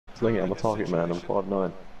Sling it, I'm a target man, I'm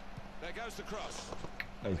 5'9". There goes the cross.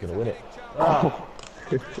 He's gonna win it. Oh.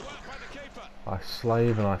 I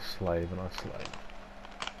slave and I slave and I slave.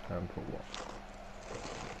 And for what?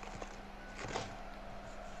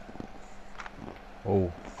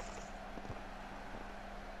 Oh.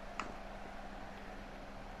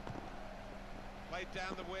 Played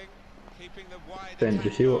down the wing, keeping the wide. Ben, did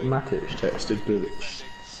you see what Matic texted Billy?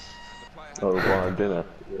 Oh, buying dinner.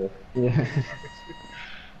 Yeah. Yeah.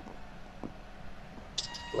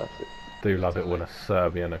 Classic. Do love it when a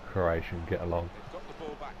Serbian and a Croatian get along. Got the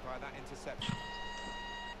ball back by that interception.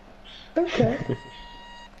 Okay.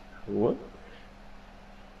 What?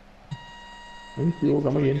 You're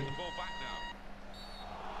coming in. The ball back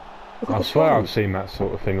now. I swear I've seen that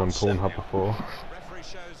sort of thing on Pornhub before. Referee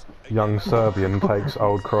shows a Young Serbian takes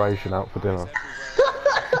old Croatian out for dinner.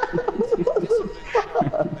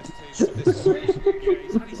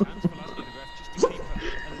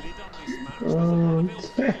 Oh,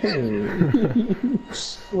 dang.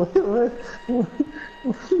 What? Those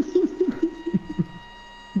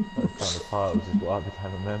kind of titles is what I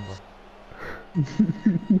became a member.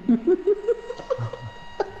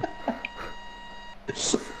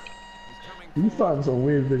 You find some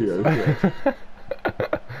weird videos, yeah.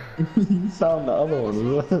 You found the other one as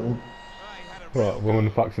well. What,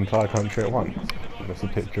 woman fucks entire country at once? That's a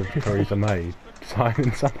picture of Theresa May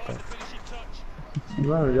signing something.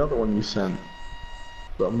 No, the other one you sent.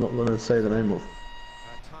 But I'm not going to say the name of.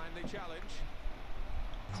 timely challenge.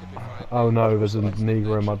 Oh no, there's a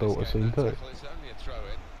Negro in my daughter's scene too. It's only a throw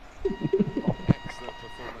in. Excellent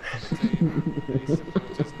performance from the team. These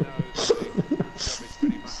supporters know that the job is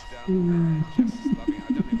pretty much done. Just loving it.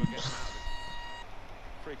 I don't think we'll get them out of it.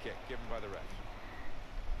 Free kick given by the ref.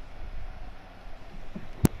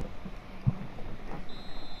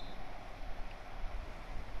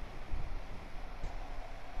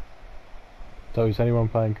 So is anyone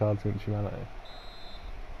playing Cards Against Humanity?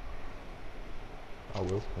 I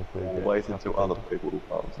will. If we We'll get wait until other people will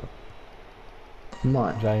answer.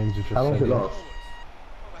 Might. James has just How long said does it yes.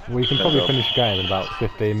 last? We can probably finish the game in about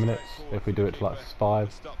 15 minutes if we do it to like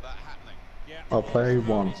 5. Stop that happening. I'll play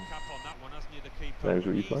one. James,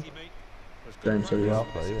 will you play? James said Yeah, yeah. I'll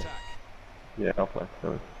play, yeah. Yeah, I'll play. Go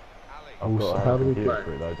on. I've got How a do we computer play?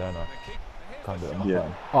 for it though, don't I? Can't do it on my Yeah.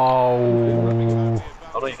 phone. Oh,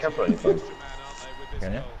 Oh no, you can play on your phone.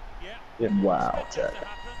 Can you? Yeah. Wow, Jack.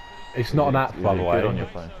 it's not an app by the Is it good way. on your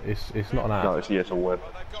phone? It's not an app. No, it's a web.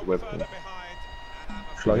 It's a web thing.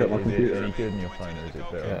 Shall I get my Is it computer? any good on your phone or is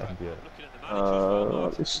it better on Yeah. the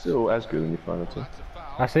computer? It's still as good on your phone, I'd say.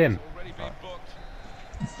 That's in.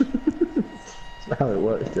 That's how it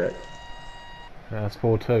works, Jack. Yeah, it's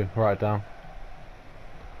 4-2. Write it down.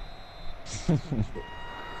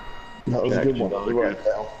 That was Jack, a good you one. know You a wrote it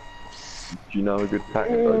down. Do you know a good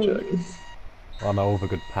packet though, Jack? I know all the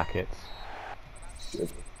good packets. Good.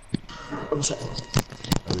 Are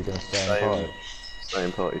we going to stay in 5?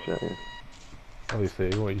 Same party chat, yeah. Obviously,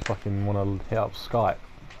 what, you fucking want to hit up Skype?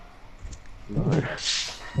 No.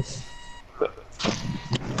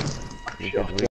 We could